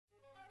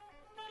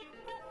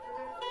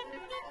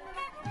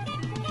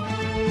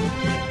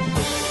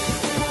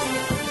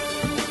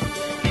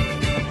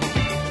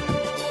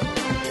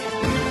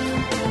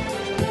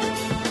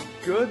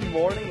Good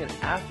morning and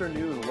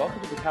afternoon. Welcome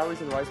to the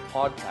Calories and Rice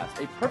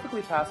podcast, a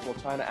perfectly passable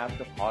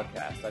China-Africa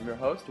podcast. I'm your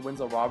host,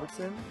 Winslow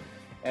Robertson,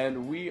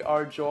 and we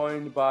are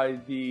joined by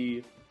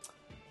the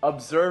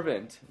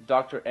observant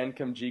Dr.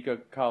 Nkemjika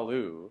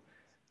Kalu.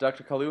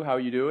 Dr. Kalu, how are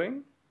you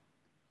doing?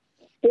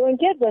 Doing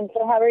good,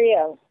 Winslow. How are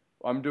you?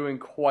 I'm doing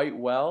quite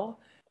well.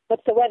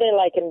 What's the weather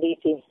like in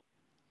DC?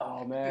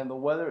 Oh man, the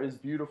weather is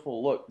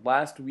beautiful. Look,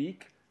 last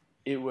week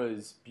it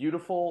was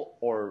beautiful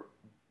or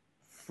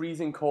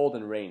freezing cold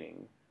and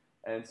raining.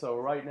 And so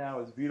right now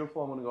it's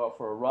beautiful. I'm going to go out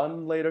for a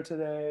run later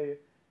today,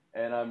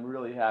 and I'm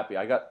really happy.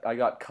 I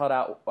got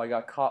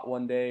caught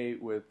one day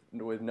with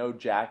no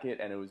jacket,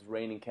 and it was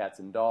raining cats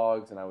and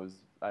dogs, and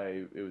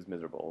it was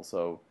miserable.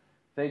 So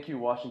thank you,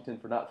 Washington,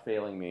 for not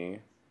failing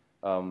me,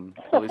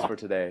 at least for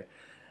today.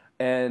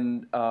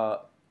 And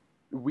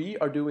we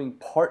are doing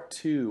part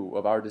 2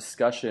 of our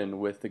discussion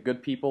with the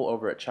good people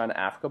over at China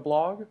Africa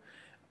blog.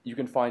 You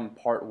can find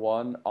part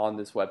 1 on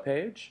this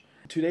webpage.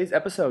 Today's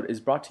episode is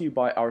brought to you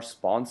by our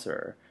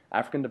sponsor,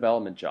 African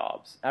Development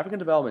Jobs. African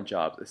Development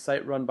Jobs, a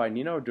site run by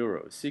Nina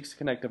Oduro, seeks to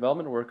connect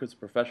development workers with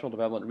professional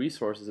development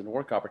resources and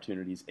work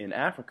opportunities in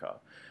Africa.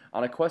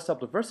 On a quest to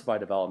help diversify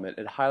development,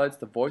 it highlights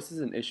the voices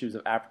and issues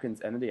of Africans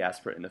and the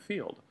diaspora in the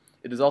field.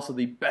 It is also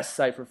the best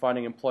site for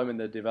finding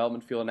employment in the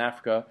development field in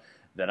Africa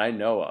that I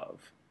know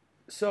of.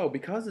 So,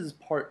 because this is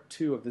part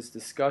 2 of this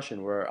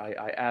discussion where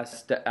I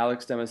asked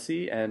Alex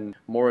Demasi and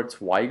Moritz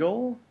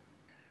Weigel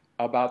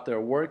about their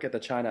work at the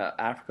China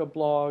Africa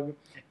blog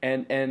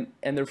and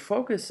their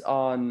focus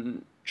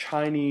on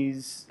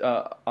Chinese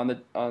on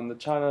the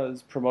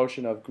China's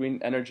promotion of green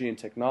energy and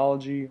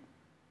technology,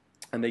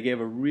 and they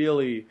gave a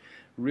really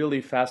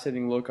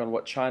fascinating look on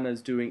what China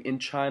is doing in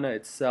China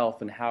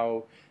itself and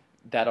how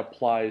that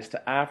applies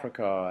to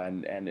Africa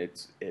and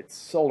its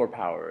solar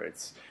power,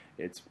 its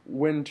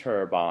wind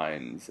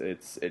turbines,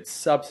 its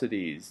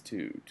subsidies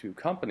to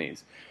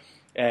companies,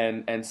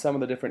 and some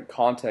of the different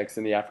contexts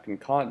in the African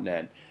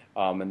continent.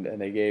 And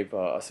they gave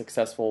a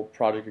successful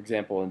project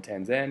example in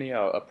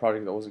Tanzania, a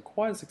project that wasn't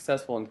quite as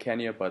successful in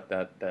Kenya, but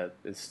that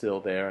is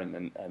still there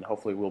and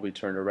hopefully will be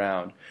turned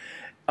around.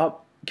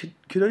 Could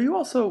you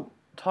also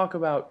talk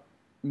about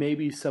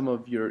maybe some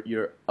of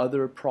your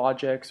other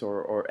projects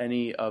or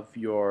any of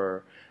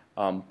your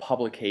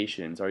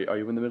publications? Are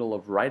you in the middle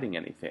of writing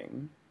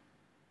anything?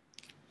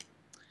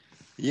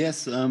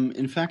 Yes,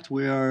 in fact,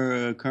 we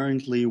are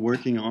currently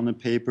working on a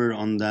paper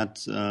on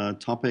that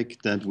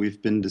topic that we've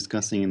been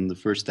discussing in the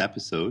first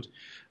episode.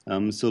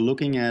 So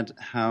looking at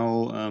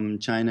how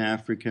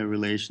China-Africa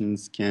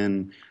relations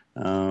can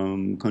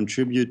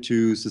contribute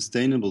to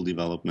sustainable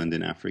development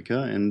in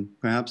Africa and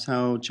perhaps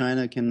how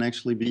China can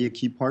actually be a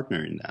key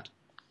partner in that.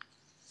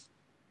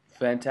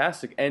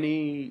 Fantastic.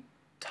 Any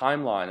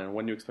timeline on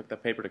when you expect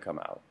that paper to come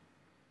out?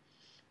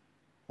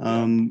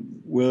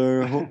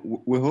 We're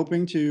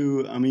hoping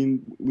to. I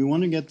mean, we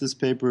want to get this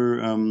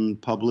paper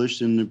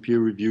published in a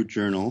peer-reviewed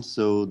journal,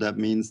 so that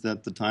means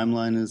that the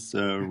timeline is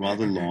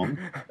rather long.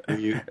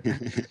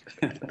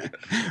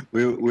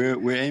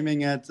 We're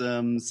aiming at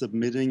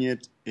submitting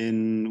it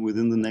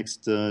within the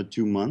next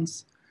 2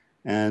 months,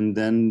 and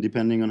then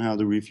depending on how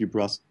the review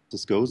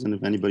process goes, and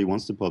if anybody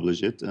wants to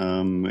publish it,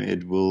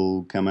 it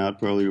will come out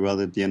probably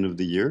rather at the end of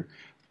the year.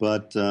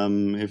 But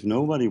if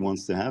nobody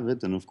wants to have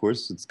it, then of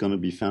course it's going to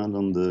be found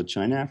on the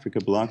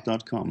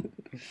ChinaAfricaBlog.com.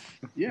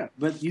 Yeah,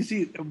 but you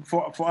see,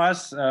 for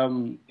us,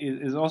 it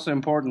is also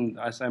important,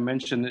 as I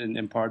mentioned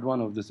in part 1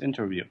 of this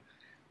interview,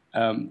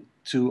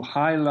 to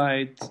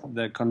highlight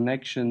the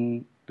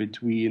connection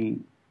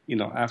between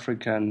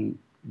African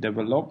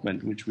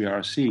development, which we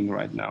are seeing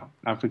right now.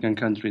 African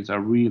countries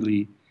are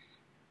really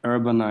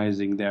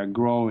urbanizing; they are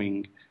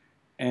growing,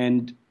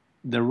 and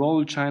the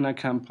role China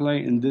can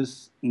play in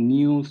this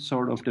new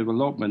sort of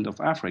development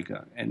of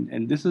Africa.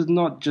 And this is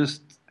not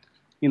just,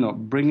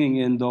 bringing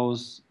in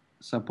those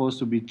supposed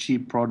to be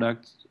cheap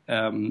products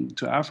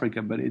to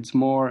Africa, but it's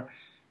more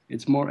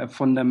a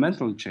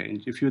fundamental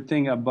change. If you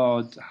think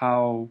about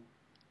how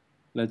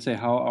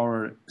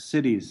our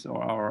cities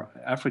or our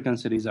African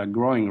cities are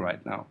growing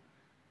right now,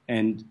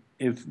 and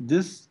if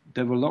this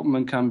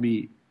development can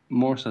be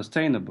more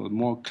sustainable,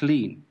 more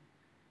clean,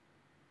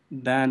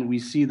 then we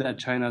see that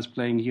China is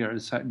playing here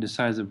a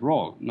decisive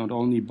role, not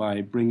only by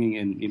bringing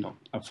in,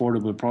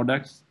 affordable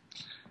products,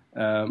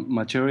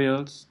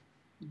 materials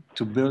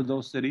to build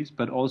those cities,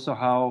 but also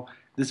how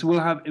this will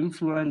have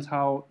influence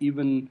how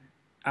even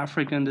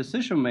African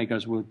decision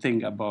makers will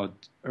think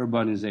about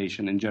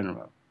urbanization in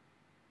general.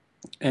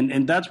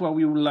 And that's what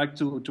we would like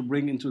to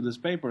bring into this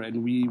paper,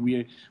 and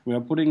we are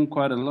putting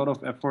quite a lot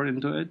of effort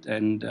into it,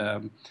 and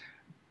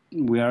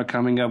we are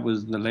coming up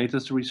with the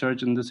latest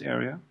research in this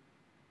area.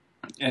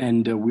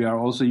 And we are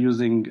also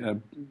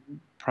using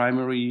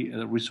primary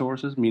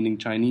resources, meaning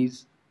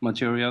Chinese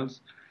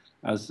materials.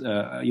 As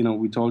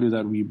we told you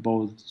that we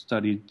both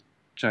studied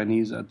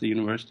Chinese at the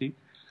university.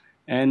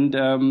 And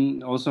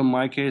also in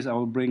my case, I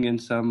will bring in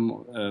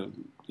some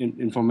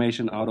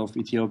information out of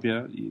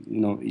Ethiopia.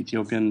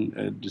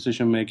 Ethiopian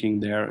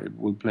decision-making there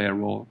will play a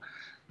role.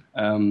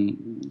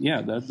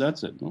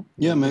 That's it. No?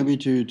 Yeah, maybe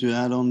to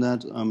add on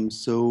that.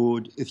 So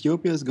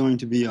Ethiopia is going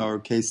to be our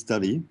case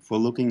study for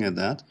looking at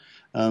that,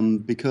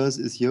 because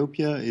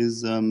Ethiopia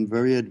is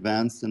very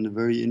advanced and a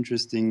very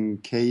interesting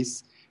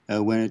case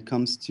when it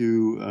comes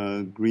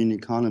to green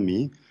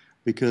economy,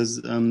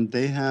 because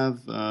they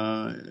have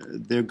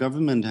their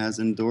government has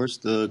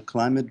endorsed the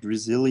climate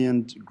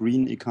resilient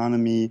green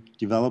economy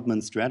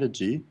development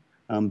strategy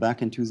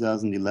back in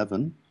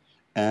 2011.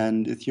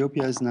 And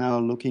Ethiopia is now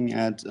looking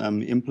at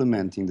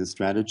implementing the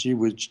strategy,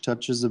 which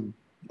touches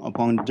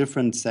upon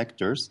different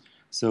sectors.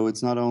 So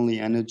it's not only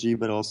energy,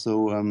 but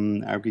also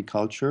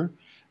agriculture.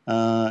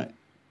 What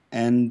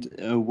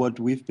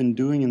we've been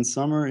doing in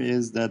summer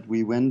is that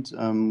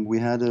we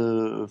had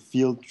a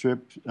field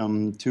trip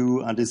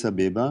to Addis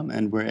Ababa,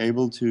 and we're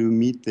able to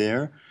meet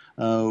there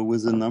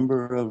with a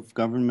number of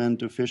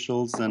government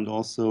officials and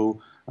also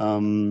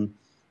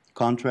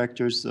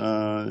contractors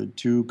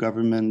to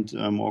government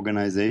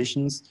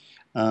organizations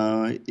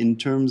in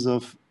terms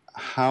of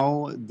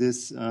how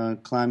this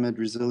climate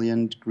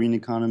resilient green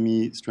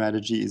economy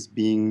strategy is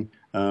being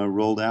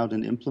rolled out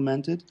and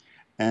implemented,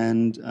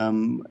 and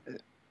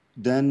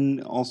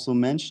then also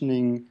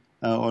mentioning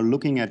or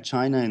looking at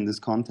China in this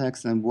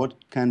context and what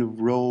kind of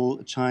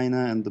role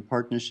China and the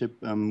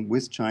partnership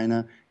with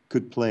China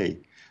could play.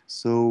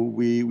 So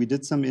we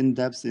did some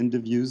in-depth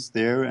interviews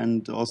there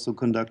and also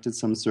conducted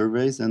some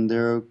surveys, and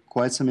there are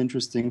quite some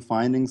interesting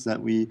findings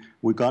that we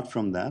got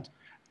from that.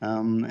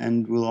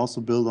 And we'll also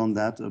build on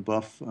that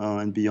above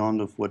and beyond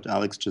of what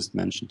Alex just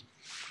mentioned.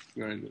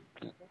 Very good.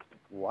 Yeah.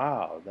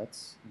 Wow,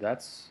 that's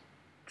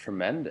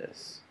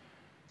tremendous.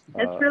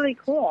 That's really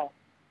cool.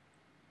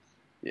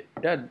 Yeah.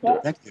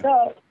 Thank you.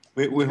 So,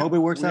 We hope it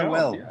works out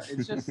well. Yeah,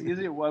 it's just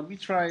easy. What we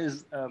try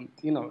is,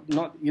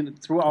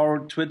 through our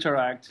Twitter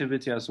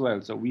activity as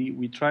well. So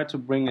we try to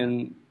bring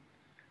in,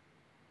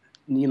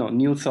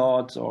 new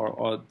thoughts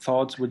or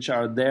thoughts which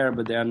are there,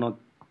 but they are not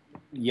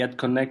yet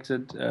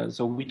connected.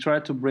 So we try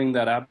to bring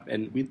that up,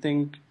 and we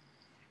think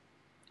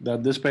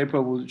that this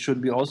paper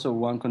should be also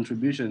one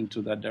contribution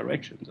to that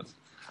direction.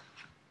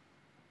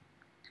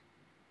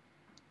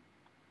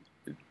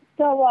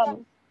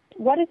 So,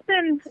 what has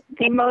been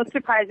the most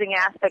surprising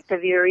aspect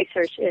of your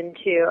research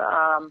into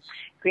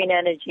green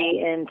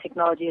energy and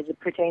technology as it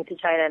pertains to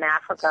China and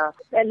Africa,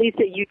 at least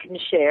that you can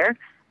share,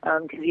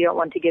 because you don't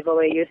want to give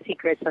away your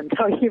secrets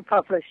until you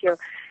publish your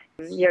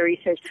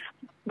research.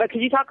 But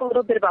could you talk a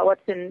little bit about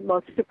what's been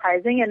most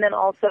surprising, and then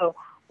also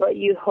what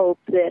you hope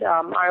that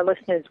our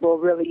listeners will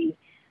really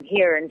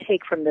hear and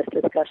take from this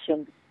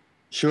discussion?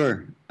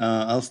 Sure.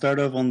 I'll start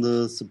off on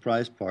the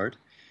surprise part.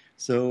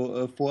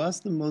 So for us,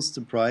 the most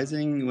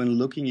surprising when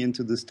looking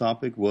into this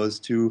topic was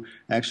to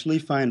actually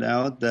find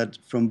out that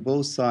from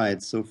both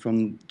sides, so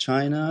from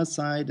China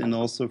side and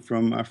also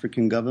from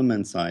African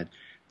government side,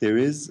 there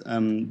is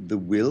the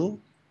will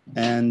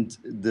and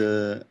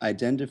the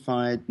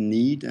identified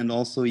need and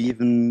also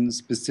even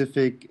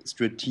specific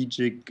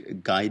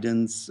strategic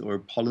guidance or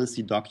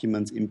policy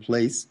documents in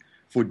place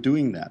for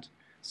doing that.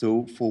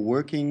 So for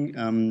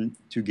working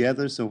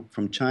together, so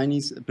from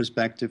Chinese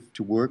perspective,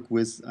 to work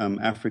with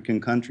African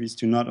countries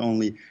to not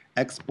only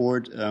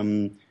export,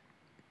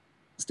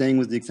 staying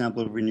with the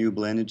example of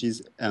renewable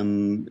energies,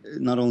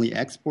 not only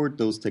export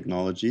those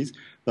technologies,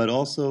 but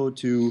also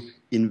to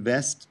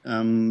invest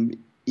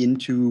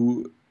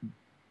into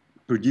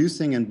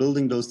producing and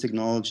building those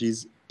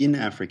technologies in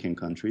African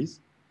countries.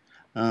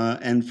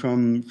 And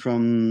from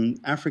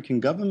African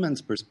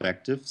government's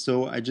perspective,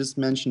 so I just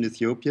mentioned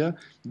Ethiopia,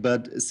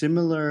 but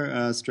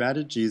similar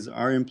strategies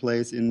are in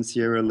place in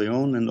Sierra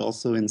Leone and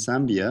also in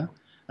Zambia.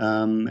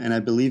 And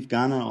I believe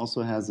Ghana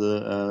also has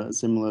a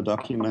similar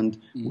document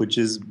which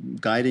is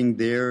guiding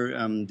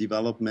their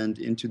development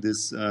into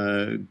this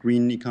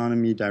green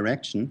economy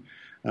direction.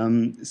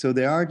 So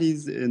there are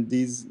these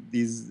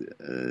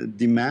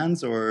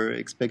demands or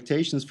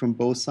expectations from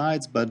both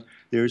sides, but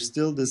there's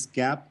still this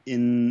gap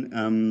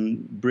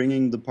in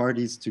bringing the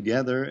parties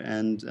together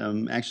and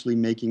actually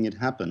making it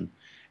happen.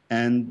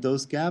 And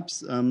those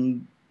gaps,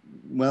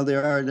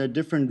 there are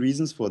different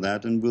reasons for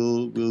that, and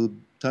we'll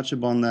touch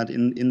upon that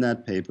in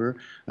that paper.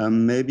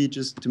 Maybe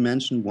just to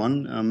mention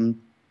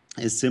one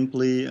is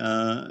simply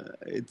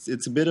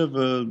it's a bit of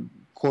a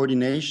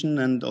coordination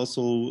and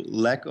also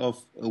lack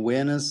of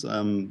awareness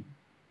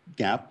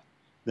gap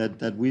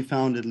that we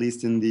found, at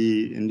least in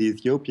the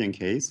Ethiopian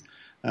case,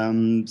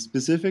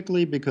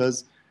 specifically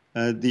because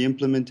the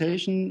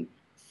implementation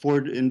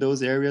in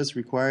those areas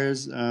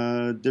requires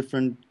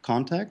different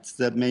contacts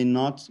that may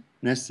not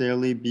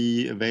necessarily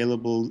be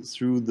available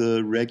through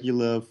the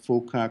regular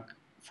FOCAC,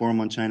 Forum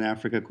on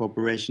China-Africa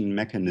Cooperation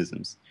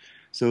mechanisms.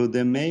 So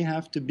there may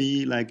have to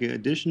be like an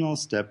additional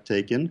step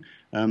taken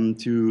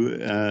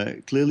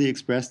to clearly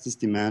express this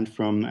demand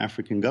from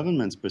African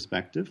government's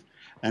perspective,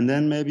 and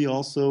then maybe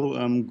also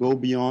go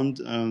beyond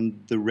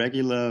the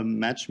regular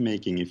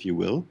matchmaking, if you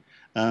will,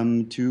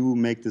 to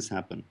make this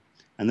happen.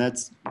 And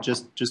that's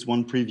just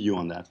one preview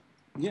on that.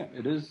 Yeah,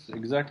 it is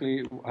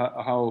exactly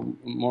how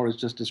Morris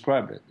just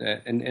described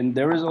it. And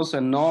there is also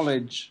a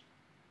knowledge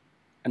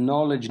a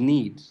knowledge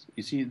need.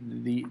 You see,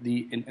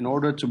 in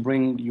order to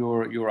bring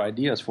your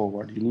ideas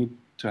forward, you need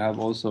to have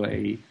also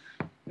a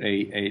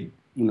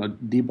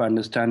deep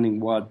understanding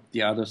what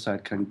the other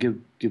side can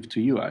give to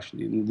you.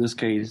 Actually, in this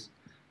case,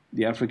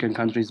 the African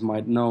countries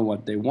might know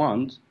what they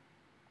want,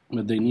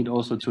 but they need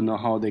also to know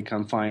how they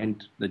can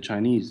find the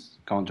Chinese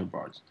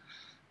counterparts,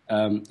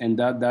 and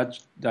that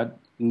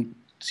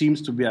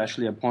seems to be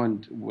actually a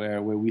point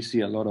where we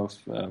see a lot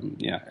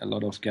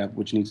of gap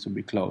which needs to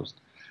be closed.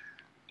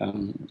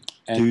 Do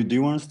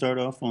you want to start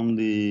off on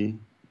the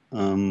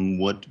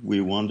what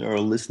we want our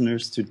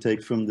listeners to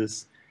take from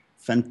this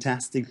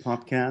fantastic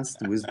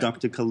podcast with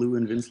Dr. Kalu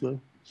and Winslow?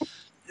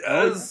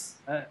 Yes,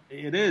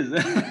 it is.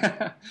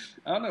 I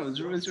don't know.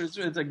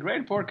 It's a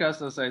great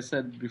podcast, as I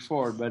said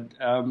before. But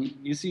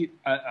you see,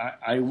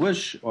 I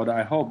wish or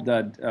I hope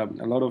that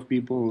a lot of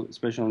people,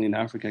 especially in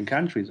African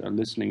countries, are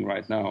listening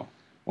right now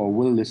or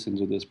will listen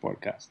to this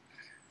podcast.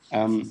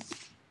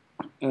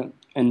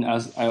 And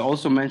as I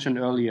also mentioned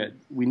earlier,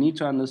 we need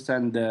to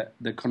understand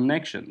the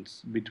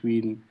connections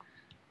between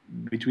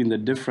the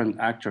different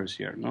actors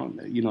here.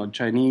 No?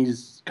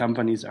 Chinese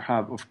companies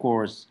have, of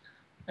course,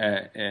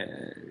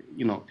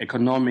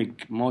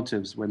 economic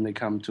motives when they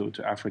come to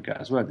Africa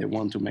as well. They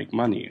want to make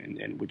money,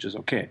 and which is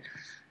okay.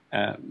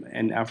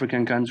 And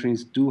African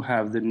countries do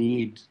have the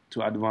need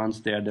to advance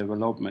their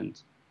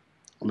development,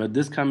 but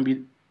this can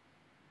be,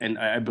 and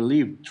I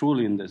believe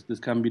truly in this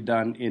can be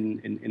done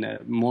in a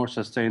more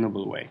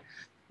sustainable way.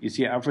 You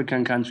see,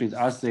 African countries,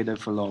 as they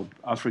develop,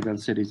 African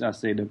cities,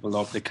 as they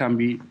develop, they can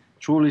be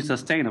truly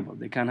sustainable.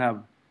 You can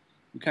have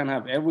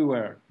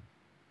everywhere,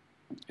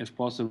 if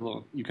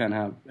possible, you can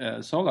have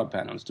solar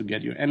panels to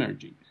get your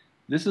energy.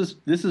 This is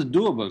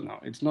doable now.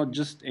 It's not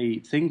just a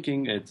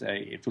thinking; it's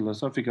a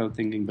philosophical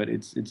thinking, but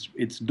it's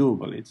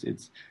doable.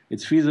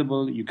 It's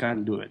feasible. You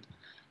can do it,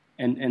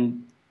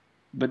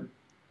 but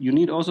you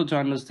need also to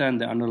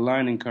understand the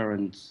underlying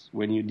currents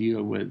when you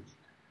deal with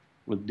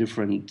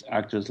different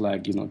actors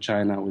like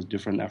China with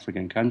different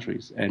African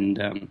countries,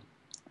 and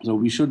so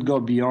we should go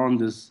beyond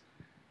this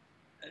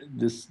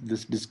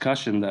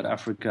discussion that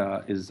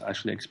Africa is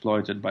actually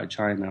exploited by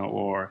China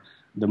or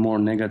the more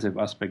negative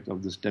aspect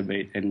of this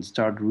debate, and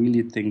start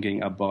really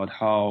thinking about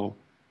how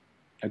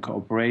a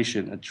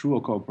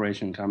true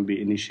cooperation can be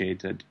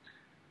initiated,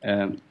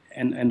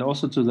 and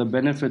also to the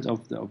benefit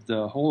of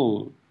the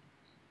whole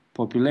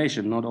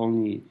population, not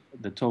only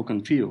the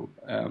token few.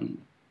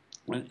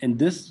 And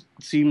this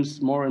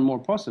seems more and more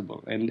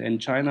possible. And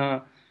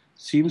China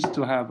seems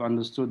to have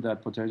understood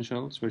that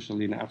potential,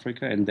 especially in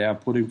Africa, and they are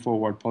putting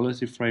forward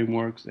policy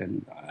frameworks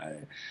and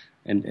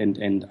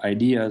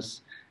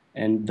ideas,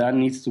 and that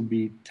needs to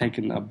be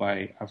taken up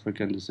by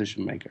African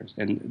decision makers.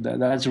 And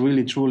that's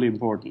really, truly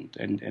important,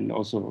 and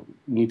also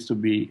needs to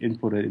be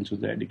inputted into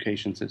the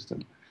education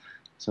system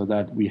so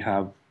that we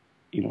have,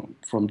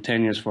 from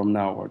 10 years from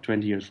now or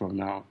 20 years from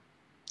now,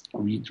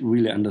 we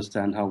really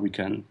understand how we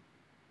can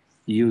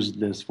use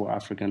this for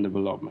African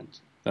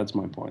development. That's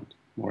my point.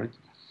 Moritz?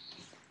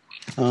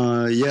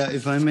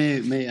 If I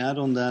may add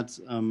on that,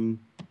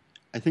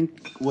 I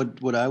think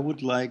what I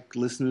would like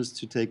listeners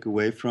to take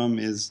away from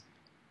is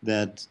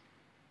that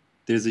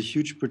there's a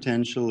huge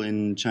potential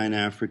in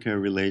China-Africa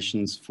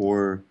relations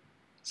for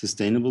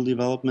sustainable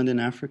development in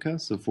Africa,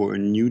 so for a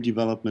new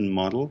development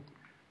model.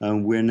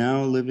 We're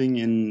now living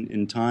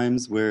in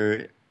times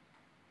where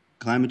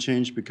climate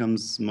change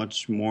becomes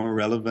much more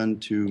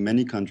relevant to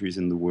many countries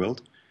in the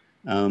world,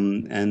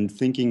 and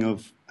thinking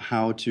of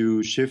how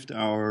to shift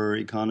our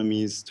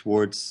economies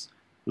towards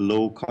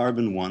low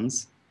carbon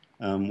ones,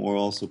 or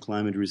also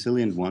climate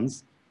resilient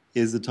ones,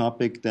 is a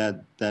topic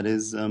that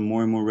is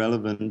more and more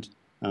relevant,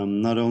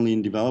 not only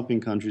in developing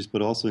countries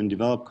but also in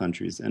developed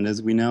countries. And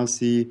as we now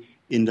see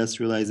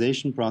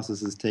industrialization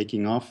processes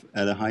taking off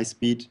at a high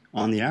speed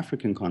on the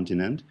African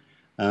continent,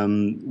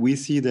 we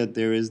see that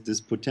there is this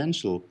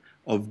potential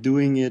of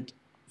doing it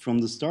from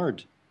the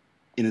start,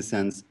 in a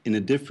sense, in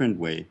a different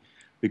way.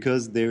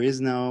 Because there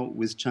is now,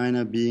 with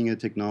China being a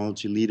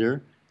technology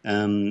leader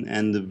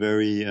and a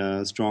very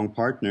strong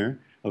partner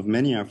of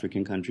many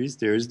African countries,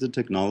 there is the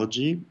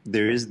technology,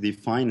 there is the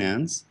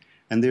finance,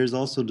 and there's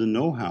also the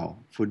know-how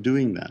for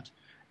doing that.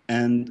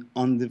 And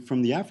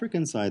from the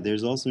African side,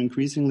 there's also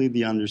increasingly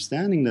the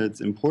understanding that it's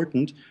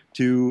important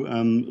to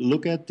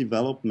look at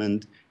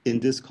development in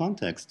this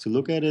context, to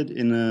look at it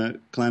in a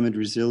climate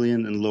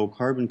resilient and low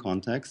carbon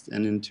context,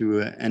 and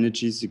into an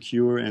energy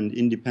secure and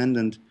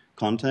independent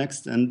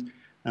context. And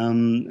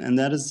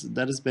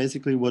that is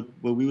basically what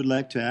we would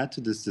like to add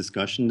to this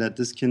discussion, that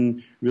this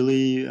can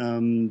really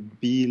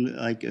be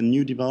like a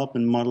new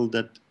development model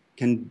that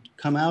can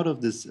come out of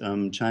this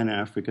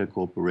China-Africa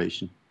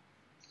cooperation.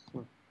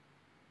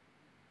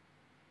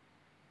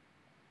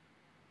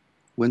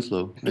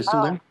 Winslow, are you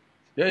still there?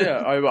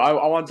 Yeah. I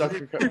want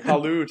Dr.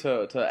 Kalu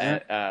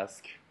to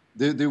ask.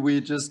 Did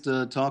we just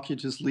talk you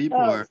to sleep,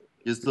 or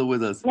you're still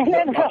with us?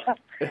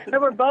 No,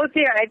 we're both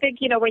here. I think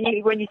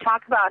when you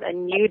talk about a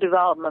new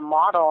development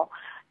model,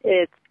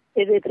 it's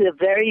a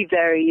very,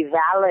 very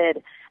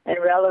valid and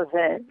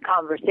relevant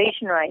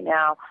conversation right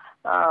now.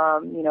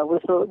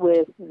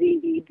 with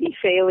the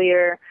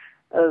failure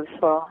of,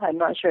 well, I'm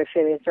not sure if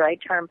failure is the right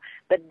term,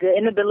 but the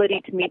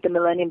inability to meet the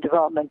Millennium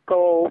Development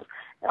Goals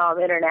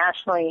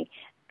internationally,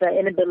 the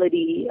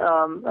inability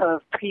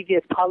of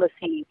previous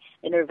policy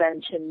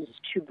interventions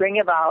to bring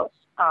about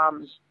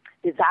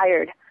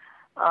desired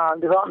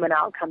development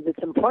outcomes,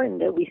 it's important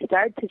that we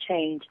start to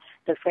change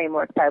the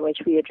framework by which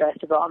we address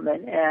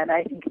development. And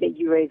I think that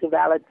you raise a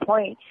valid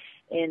point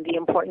in the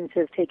importance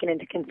of taking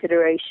into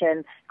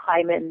consideration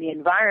climate and the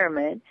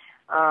environment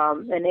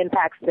and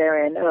impacts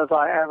therein of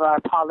our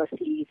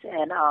policies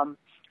and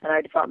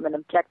our development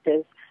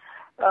objectives.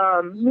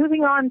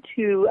 Moving on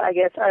to, I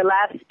guess, our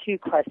last two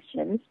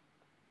questions.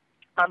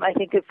 I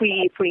think if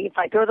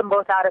I throw them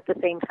both out at the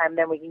same time,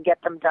 then we can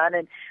get them done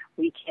and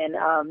we can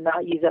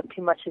not use up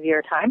too much of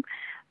your time.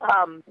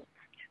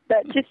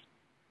 But just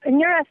in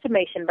your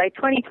estimation, by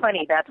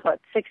 2020, that's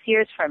 6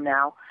 years from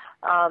now,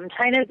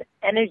 China's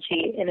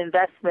energy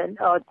investments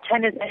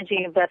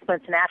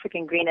in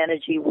African green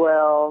energy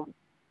will,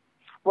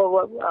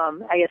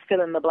 I guess,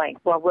 fill in the blank.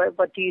 Well,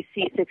 what do you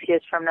see 6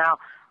 years from now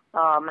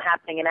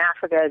happening in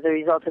Africa as a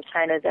result of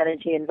China's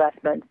energy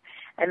investments?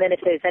 And then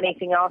if there's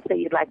anything else that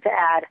you'd like to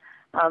add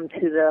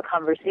to the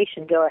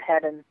conversation, go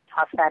ahead and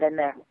toss that in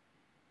there.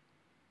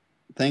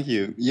 Thank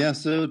you. Yeah,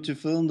 so to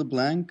fill in the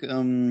blank,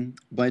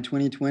 by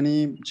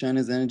 2020,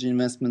 China's energy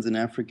investments in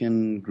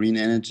African green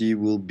energy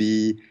will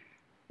be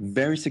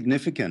very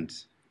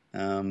significant.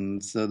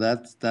 So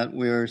that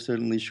we're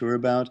certainly sure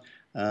about.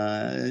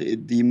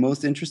 The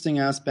most interesting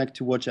aspect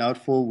to watch out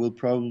for will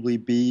probably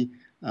be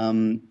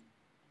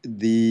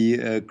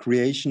the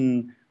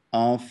creation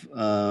of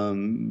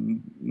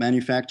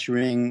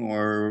manufacturing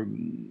or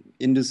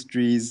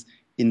industries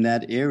in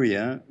that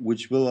area,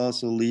 which will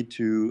also lead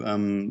to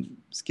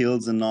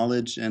skills and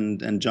knowledge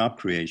and job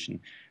creation.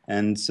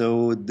 And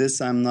so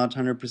this, I'm not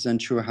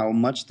 100% sure how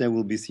much there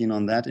will be seen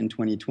on that in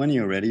 2020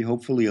 already,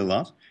 hopefully a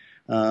lot,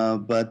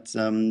 but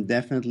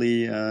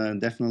definitely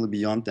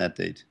beyond that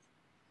date.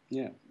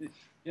 Yeah.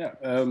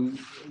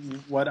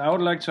 What I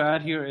would like to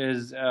add here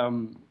is,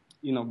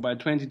 by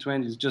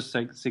 2020, it's just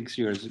like 6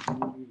 years.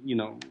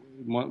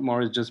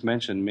 Morris just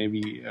mentioned,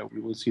 maybe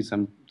we will see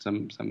some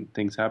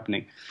things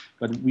happening,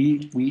 but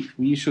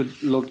we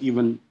should look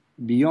even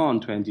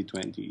beyond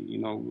 2020.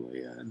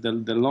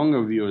 The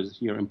longer view is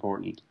here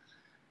important,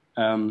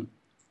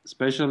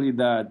 especially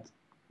that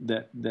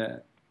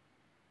the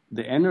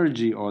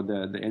energy or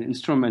the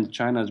instrument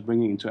China is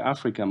bringing to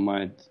Africa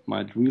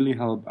might really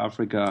help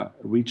Africa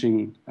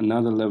reaching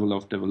another level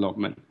of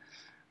development.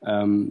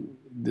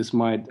 This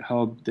might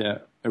help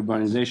the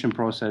urbanization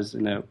process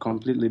in a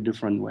completely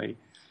different way.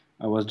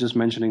 I was just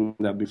mentioning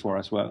that before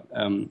as well.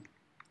 And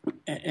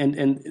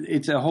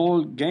it's a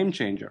whole game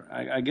changer.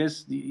 I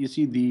guess you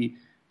see the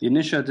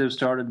initiative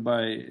started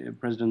by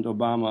President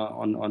Obama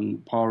on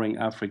powering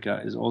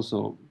Africa is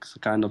also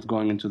kind of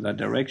going into that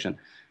direction.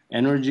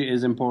 Energy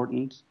is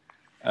important,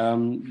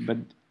 but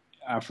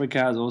Africa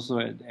has also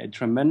a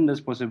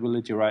tremendous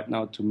possibility right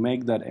now to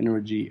make that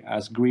energy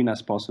as green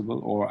as possible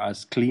or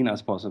as clean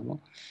as possible,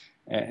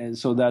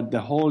 so that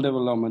the whole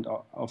development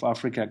of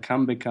Africa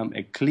can become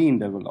a clean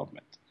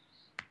development.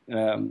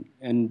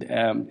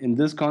 In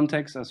this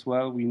context as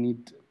well, we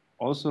need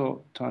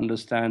also to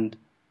understand,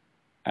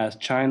 as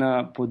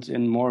China puts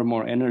in more and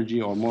more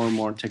energy or more and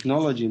more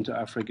technology into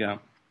Africa,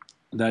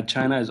 that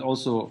China is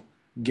also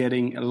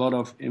getting a lot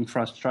of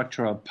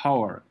infrastructural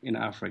power in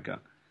Africa.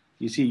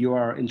 You see, you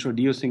are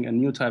introducing a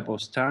new type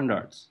of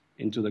standards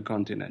into the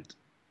continent.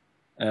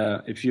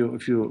 If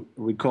you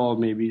recall,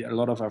 maybe a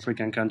lot of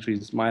African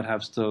countries might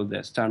have still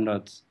their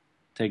standards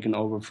taken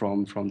over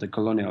from the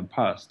colonial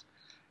past,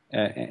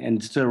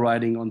 and still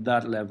riding on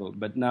that level.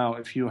 But now,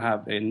 if you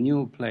have a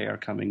new player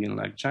coming in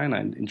like China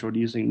and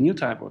introducing new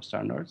type of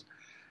standards,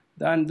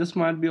 then this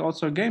might be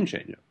also a game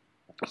changer.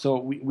 So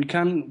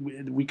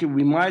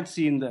we might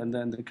see in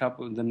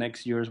the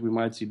next years, we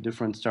might see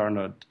different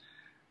standards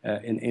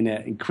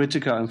in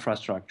critical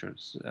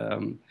infrastructures,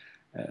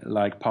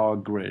 like power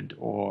grid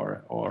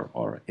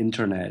or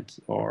internet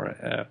or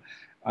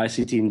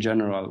ICT in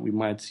general. We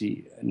might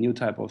see a new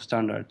type of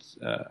standards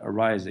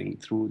arising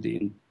through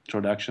the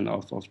introduction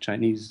of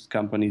Chinese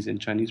companies and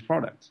Chinese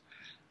products.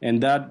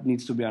 And that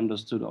needs to be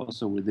understood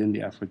also within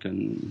the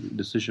African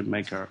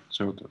decision-maker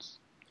circles.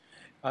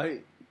 I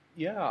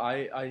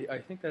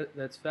think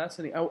that's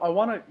fascinating. I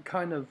want to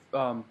kind of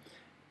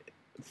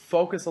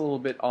focus a little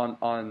bit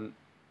on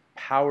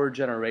power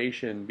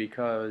generation,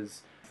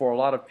 because for a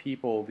lot of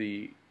people,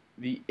 the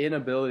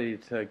inability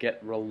to get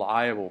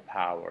reliable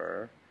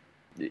power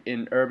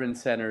in urban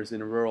centers,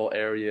 in rural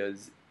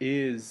areas,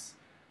 is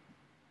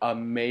a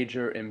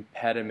major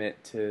impediment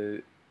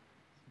to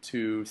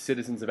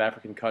citizens of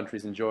African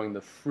countries enjoying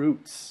the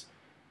fruits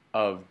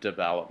of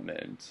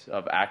development,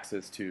 of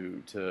access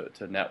to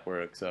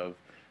networks, of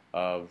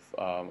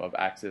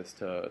access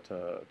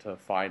to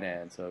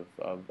finance,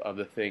 of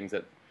the things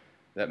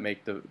that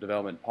make the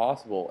development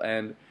possible.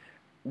 And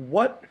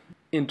what,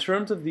 in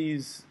terms of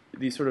these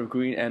sort of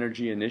green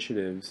energy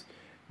initiatives,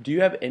 do you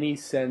have any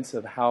sense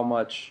of how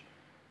much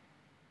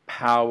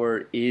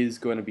power is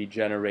going to be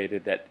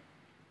generated that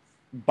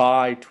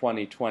by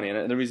 2020,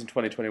 and the reason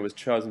 2020 was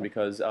chosen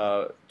because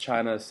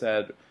China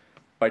said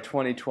by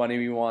 2020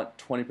 we want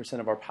 20%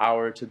 of our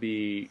power to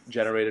be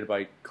generated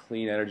by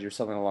clean energy or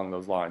something along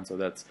those lines. So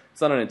it's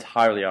not an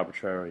entirely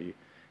arbitrary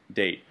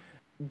date.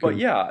 But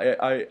yeah,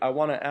 I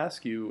want to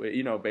ask you,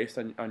 based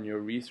on your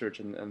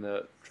research and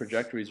the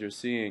trajectories you're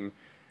seeing,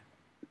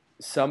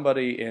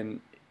 somebody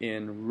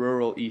in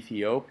rural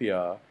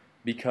Ethiopia,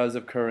 because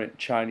of current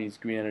Chinese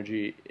green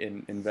energy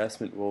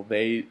investment, will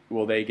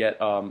they get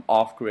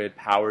off-grid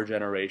power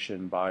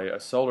generation by a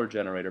solar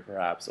generator,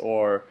 perhaps,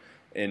 or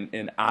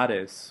in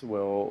Addis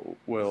not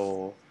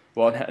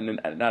in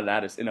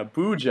Addis, in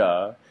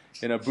Abuja,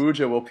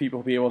 will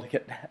people be able to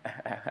get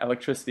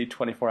electricity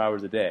 24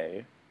 hours a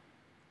day?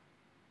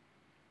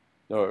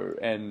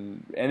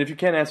 And if you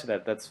can't answer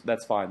that,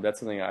 that's fine. That's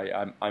something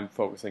I'm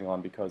focusing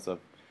on because of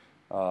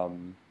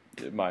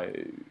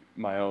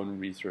my own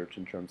research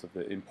in terms of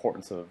the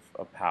importance of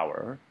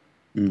power.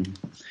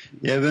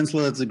 Yeah,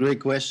 Winslow, that's a great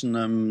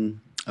question.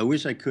 I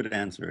wish I could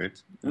answer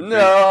it.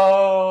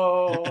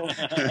 No.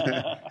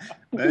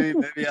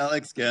 maybe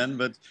Alex can,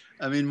 but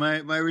I mean,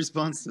 my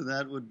response to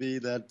that would be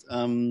that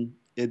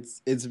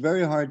it's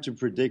very hard to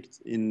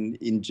predict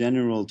in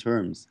general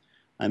terms.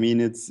 I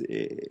mean,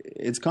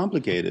 it's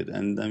complicated,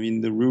 and I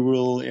mean the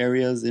rural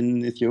areas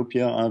in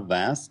Ethiopia are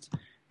vast.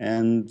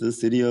 And the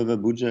city of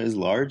Abuja is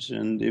large,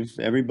 and if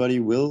everybody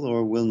will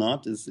or will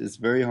not is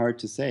very hard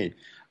to say.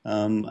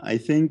 I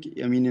think,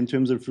 in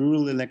terms of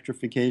rural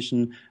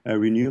electrification,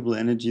 renewable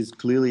energies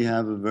clearly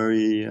have a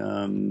very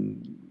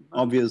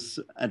obvious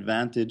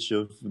advantage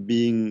of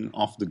being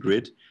off the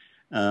grid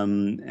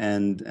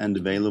and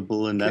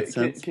available in that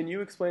sense. Can you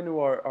explain to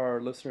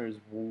our listeners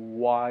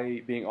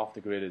why being off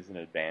the grid is an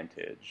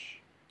advantage?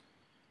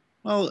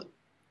 Well,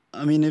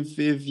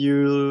 if you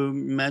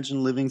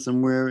imagine living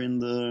somewhere in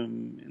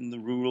the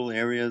rural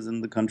areas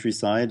in the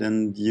countryside,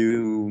 and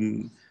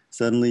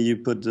suddenly you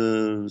put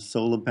a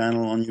solar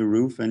panel on your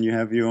roof, and you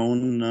have your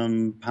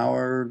own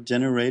power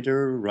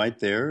generator right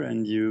there,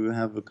 and you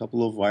have a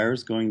couple of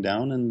wires going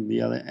down, and the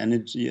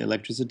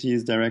electricity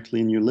is directly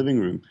in your living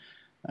room.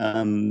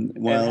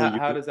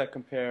 How does that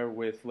compare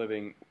with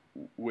living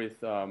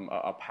with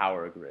a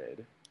power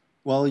grid?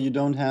 Well, you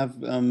don't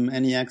have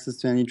any access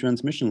to any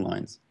transmission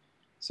lines.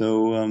 So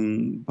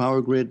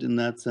power grid in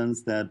that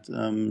sense that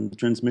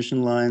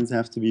transmission lines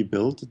have to be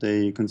built.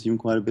 They consume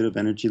quite a bit of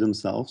energy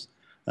themselves,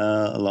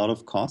 a lot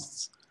of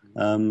costs.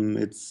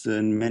 It's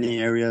in many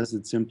areas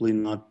it's simply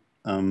not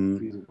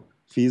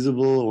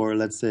feasible, or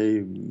let's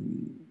say,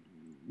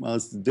 well,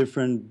 it's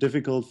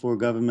difficult for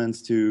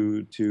governments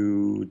to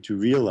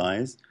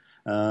realize,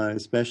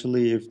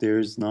 especially if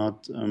there's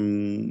not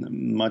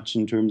much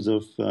in terms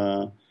of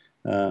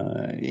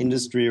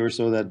industry or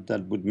so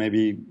that would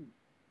maybe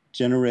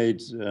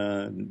generate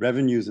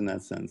revenues in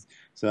that sense.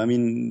 So,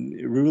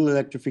 rural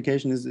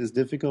electrification is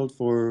difficult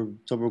for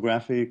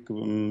topographic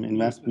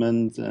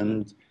investment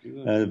and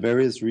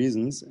various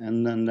reasons,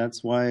 and then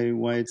that's why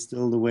it's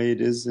still the way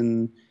it is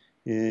in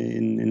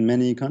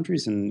many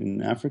countries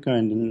in Africa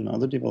and in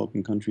other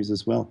developing countries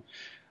as well.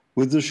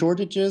 With the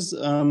shortages,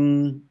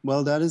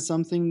 well, that is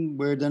something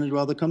where then it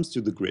rather comes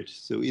to the grid.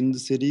 So in the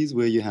cities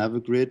where you have a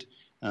grid,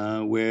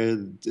 where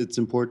it's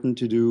important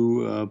to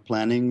do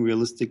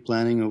realistic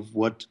planning of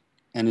what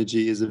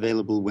energy is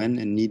available when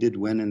and needed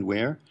when and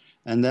where.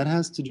 And that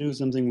has to do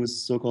something with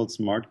so-called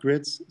smart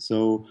grids.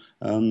 So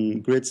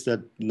grids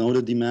that know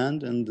the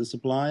demand and the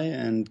supply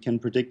and can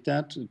predict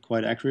that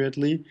quite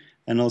accurately,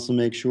 and also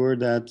make sure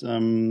that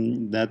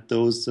that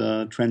those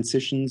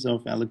transitions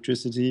of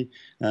electricity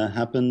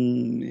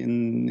happen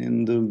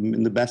in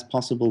the best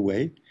possible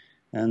way,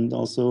 and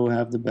also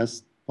have the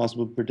best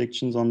possible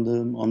predictions on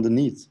the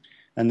needs.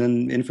 And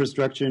then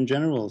infrastructure in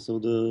general, so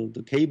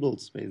the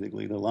cables,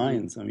 basically, the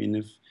lines.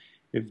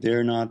 If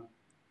they're not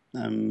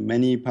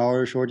many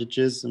power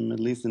shortages, at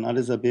least in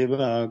Addis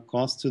Ababa, are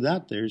cost to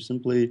that. They're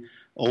simply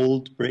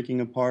old, breaking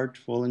apart,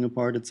 falling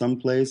apart at some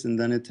place, and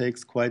then it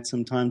takes quite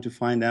some time to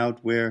find out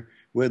where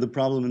the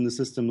problem in the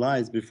system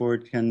lies before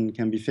it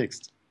can be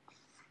fixed.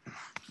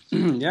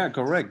 Yeah,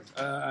 correct.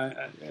 I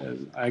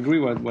agree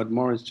with what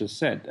Morris just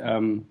said.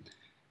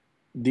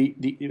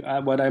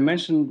 What I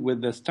mentioned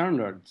with the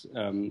standards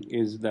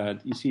is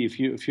that, you see,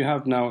 if you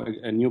have now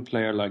a new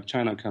player like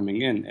China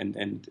coming in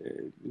and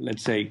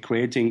let's say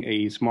creating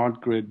a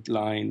smart grid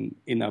line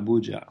in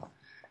Abuja,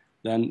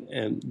 then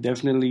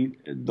definitely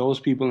those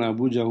people in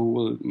Abuja who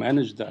will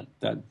manage that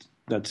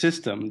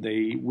system,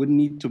 they would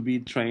need to be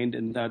trained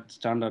in that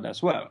standard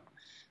as well.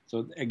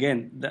 So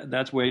again,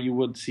 that's where you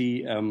would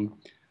see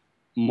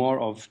more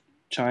of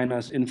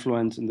China's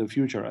influence in the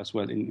future as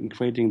well in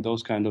creating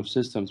those kind of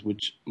systems,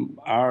 which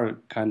are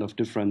kind of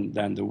different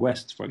than the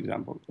West, for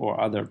example, or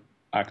other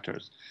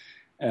actors.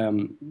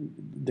 You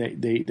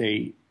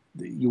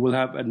will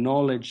have a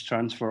knowledge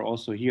transfer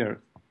also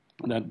here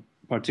that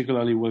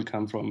particularly will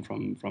come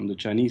from the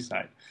Chinese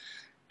side.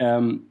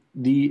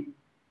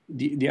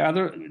 the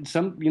other,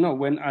 some,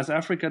 when as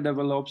Africa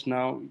develops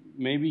now,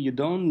 maybe you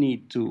don't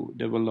need to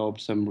develop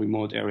some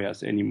remote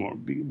areas anymore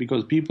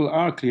because people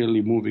are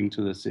clearly moving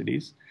to the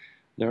cities.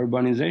 The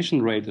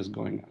urbanization rate is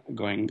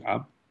going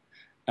up.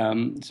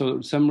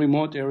 So some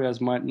remote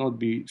areas might not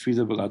be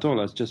feasible at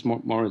all, as just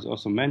Morris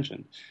also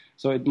mentioned.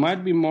 So it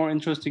might be more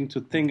interesting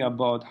to think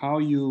about how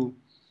you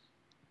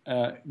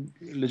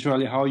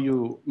literally how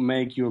you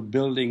make your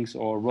buildings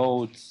or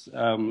roads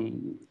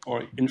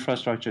or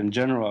infrastructure in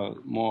general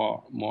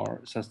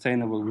more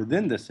sustainable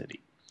within the city.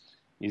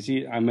 You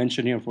see, I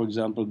mentioned here, for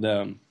example,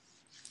 the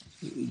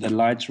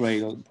light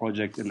rail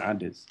project in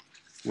Addis,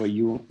 where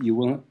you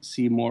will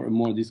see more and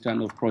more these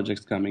kind of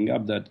projects coming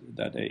up that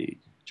a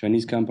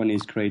Chinese company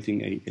is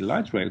creating a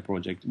light rail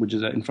project, which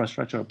is an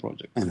infrastructure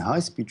project. And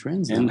high-speed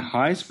trains. And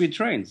high-speed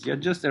trains. Yeah,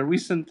 just a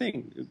recent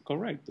thing.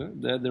 Correct.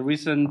 The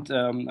recent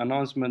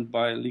announcement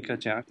by Li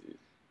Keqiang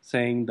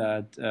saying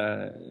that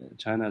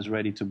China is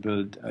ready to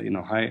build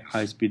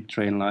high-speed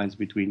train lines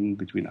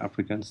between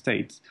African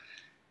states.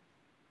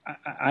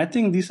 I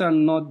think these are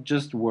not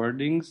just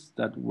wordings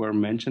that were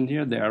mentioned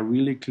here. There are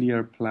really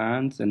clear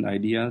plans and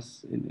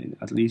ideas,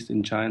 at least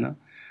in China,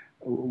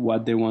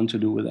 what they want to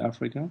do with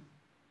Africa.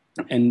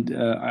 And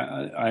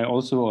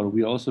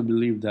we also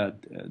believe that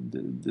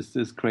this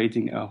is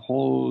creating a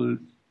whole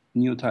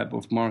new type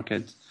of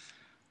market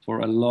for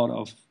a lot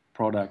of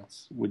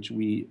products, which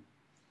we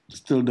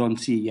still don't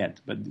see yet,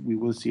 but we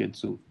will see it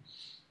soon.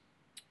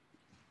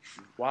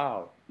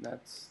 Wow,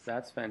 that's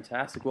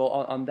fantastic. Well,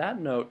 on that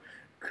note,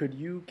 could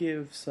you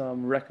give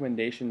some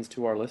recommendations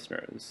to our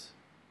listeners?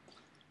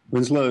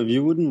 Winslow, if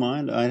you wouldn't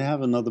mind, I'd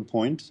have another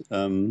point.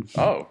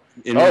 Yeah,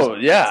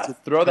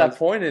 throw that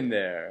point in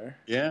there.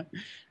 Yeah.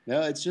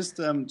 No, it's just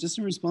in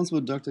response to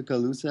what Dr.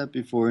 Kalu said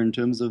before in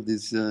terms of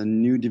this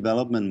new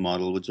development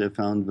model, which I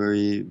found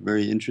very,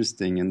 very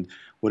interesting. And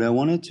what I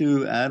wanted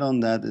to add on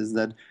that is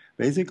that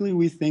basically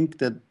we think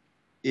that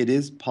it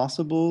is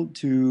possible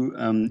to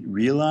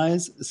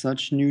realize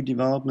such new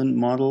development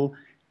model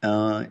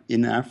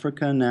in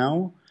Africa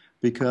now,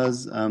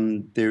 because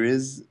there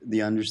is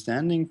the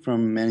understanding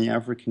from many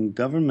African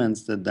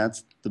governments that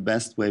that's the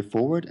best way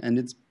forward, and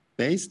it's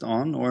based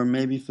on, or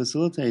maybe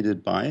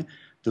facilitated by,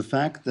 the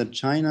fact that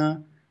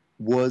China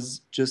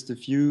was just a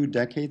few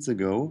decades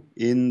ago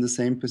in the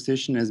same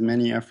position as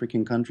many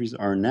African countries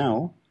are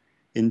now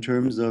in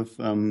terms of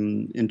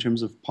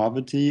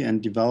poverty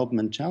and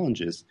development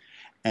challenges.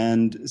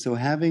 And so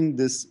having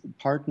this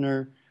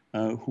partner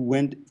who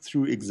went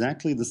through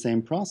exactly the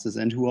same process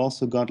and who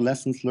also got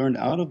lessons learned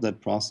out of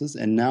that process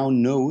and now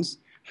knows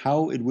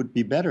how it would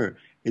be better.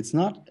 It's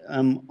not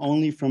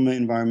only from an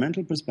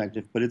environmental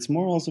perspective, but it's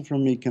more also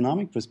from an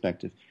economic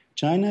perspective.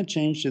 China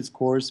changed its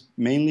course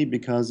mainly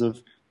because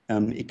of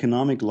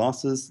economic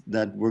losses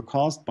that were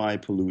caused by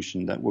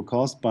pollution, that were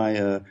caused by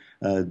a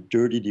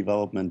dirty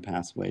development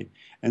pathway.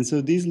 And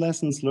so these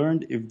lessons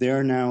learned, if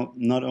they're now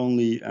not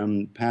only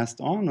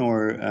passed on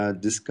or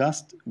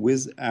discussed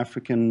with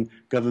African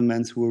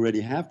governments who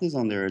already have this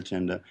on their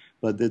agenda,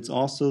 but it's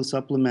also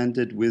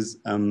supplemented with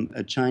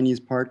a Chinese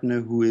partner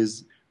who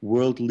is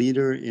world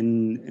leader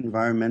in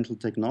environmental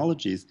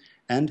technologies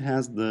and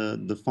has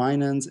the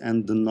finance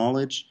and the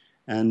knowledge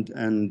and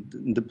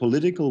the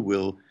political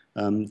will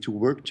to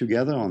work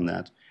together on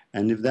that.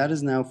 And if that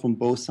is now from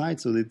both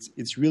sides, so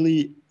it's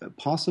really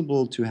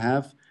possible to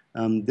have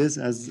this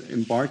as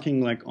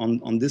embarking like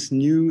on this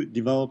new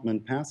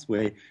development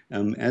pathway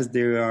as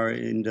there are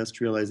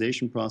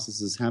industrialization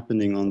processes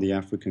happening on the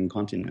African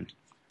continent.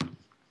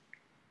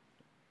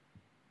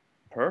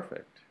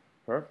 Perfect.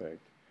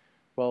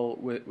 Well,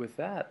 with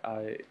that,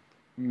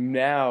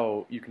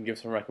 now you can give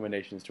some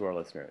recommendations to our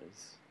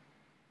listeners.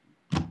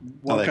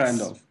 What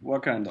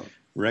kind of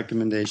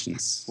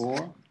recommendations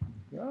for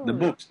the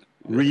books?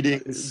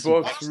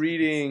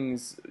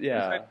 Readings,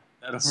 yeah.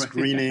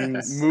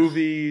 Screenings,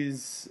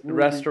 movies,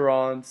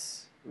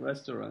 restaurants.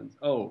 Restaurants.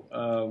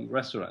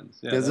 Restaurants.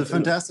 Yeah, there's a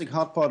fantastic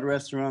hot pot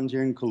restaurant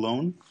here in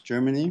Cologne,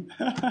 Germany.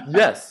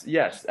 Yes.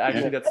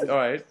 Actually, that's all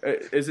right.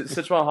 Is it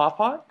Sichuan hot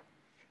pot?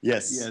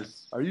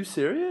 Yes. Are you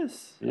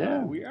serious?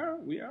 Yeah, we are.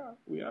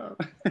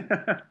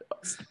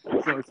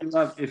 So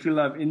if you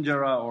love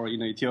injera or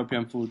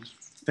Ethiopian food,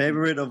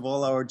 favorite of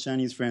all our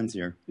Chinese friends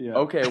here. Yeah.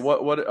 Okay.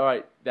 What? All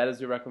right. That is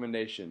your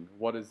recommendation.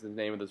 What is the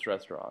name of this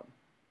restaurant?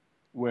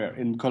 Where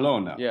in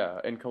Cologne? Now?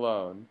 Yeah, in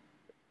Cologne.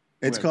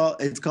 It's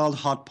called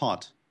Hot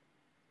Pot.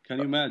 Can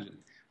you imagine?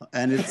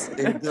 And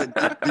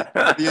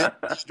the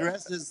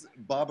address is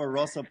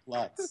Barbarossa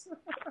Platz.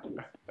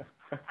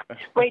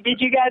 Wait, did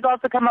you guys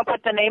also come up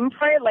with the name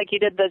for it, like you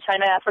did the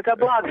China Africa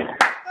blog?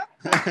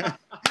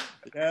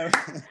 Yeah.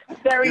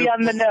 Very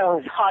on the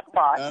nose, Hot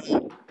Pot.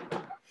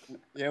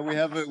 Yeah, we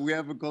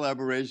have a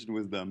collaboration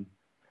with them.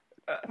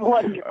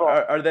 Wonderful.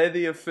 Are they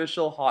the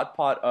official hot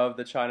pot of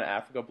the China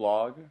Africa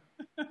blog?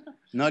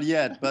 Not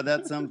yet, but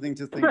that's something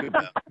to think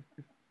about.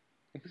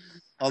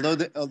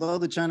 Although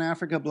the China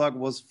Africa blog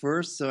was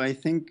first, so I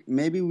think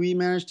maybe we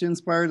managed to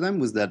inspire them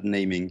with that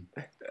naming.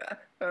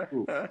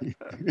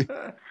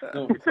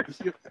 So,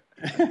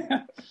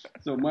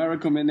 so my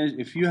recommendation,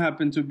 if you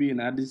happen to be in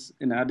Addis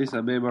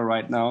Ababa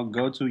right now,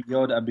 go to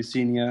Yod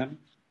Abyssinia,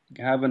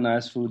 have a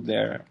nice food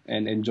there,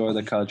 and enjoy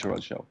the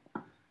cultural show.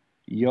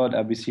 Yod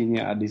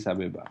Abyssinia, Addis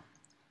Ababa.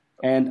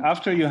 And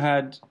after you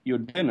had your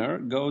dinner,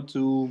 go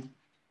to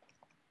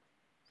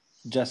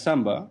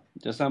Jasamba.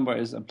 Jasamba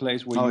is a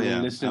place where you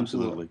will listen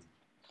to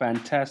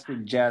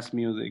fantastic jazz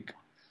music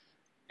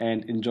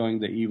and enjoying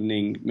the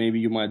evening. Maybe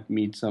you might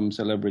meet some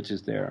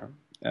celebrities there.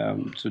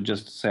 So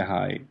just say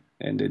hi,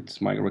 and it's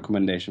my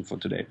recommendation for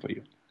today for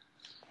you.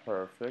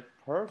 Perfect.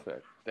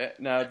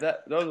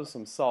 Those are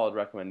some solid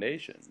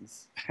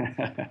recommendations.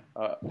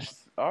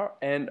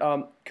 And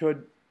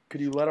could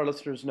you let our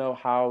listeners know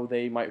how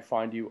they might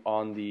find you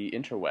on the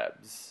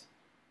interwebs?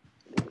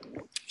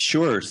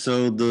 Sure.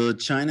 So the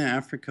China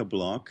Africa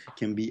blog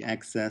can be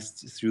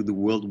accessed through the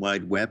World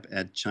Wide Web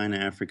at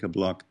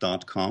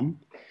chinaafricablog.com.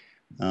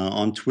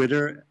 On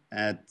Twitter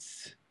at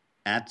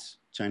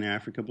China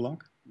Africa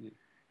blog.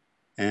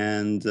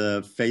 And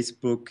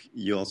Facebook,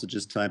 you also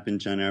just type in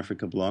China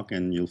Africa blog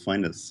and you'll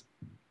find us.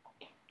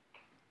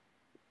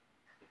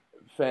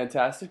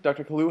 Fantastic.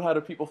 Dr. Kalu, how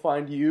do people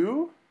find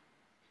you?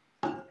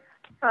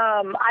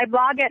 I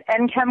blog at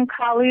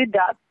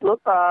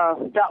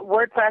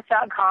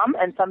nkemkalu.wordpress.com,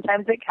 and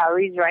sometimes at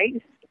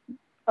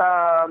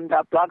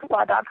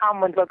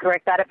calories.right.blogspot.com. Will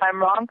correct that if I'm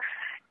wrong.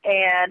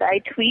 And I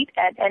tweet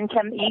at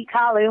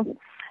nkemkalu,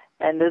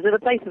 and those are the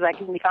places I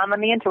can be found on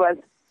the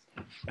interwebs.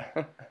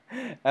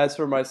 As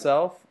for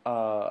myself,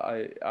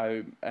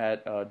 I'm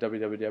at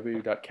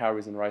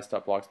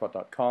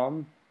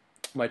www.caloriesandrice.blogspot.com.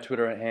 My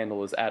Twitter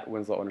handle is at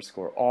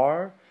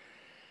Winslow_R.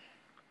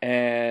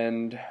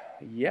 And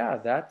yeah,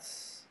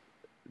 that's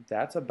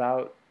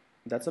about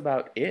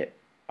it.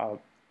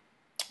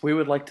 We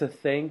would like to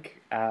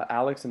thank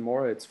Alex and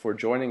Moritz for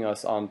joining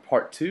us on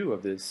part 2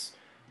 of this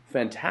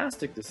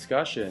fantastic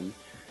discussion.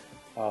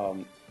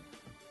 We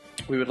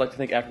would like to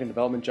thank African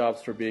Development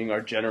Jobs for being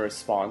our generous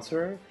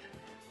sponsor.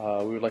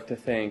 We would like to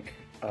thank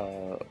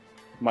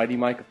Mighty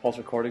Mike of Pulse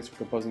Recordings for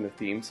composing the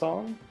theme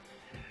song.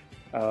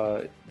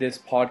 This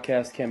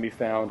podcast can be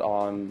found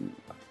on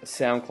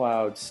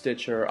SoundCloud,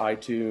 Stitcher,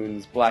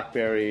 iTunes,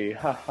 BlackBerry.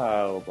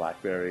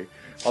 BlackBerry.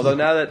 Although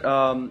now that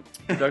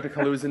Dr.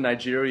 Kalu is in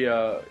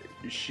Nigeria,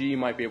 she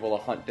might be able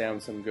to hunt down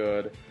some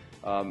good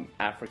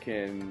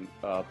African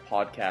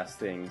podcast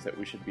things that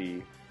we should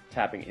be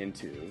tapping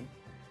into.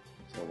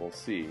 So we'll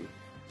see.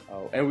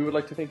 And we would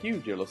like to thank you,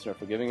 dear listener,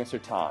 for giving us your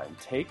time.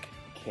 Take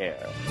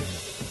care.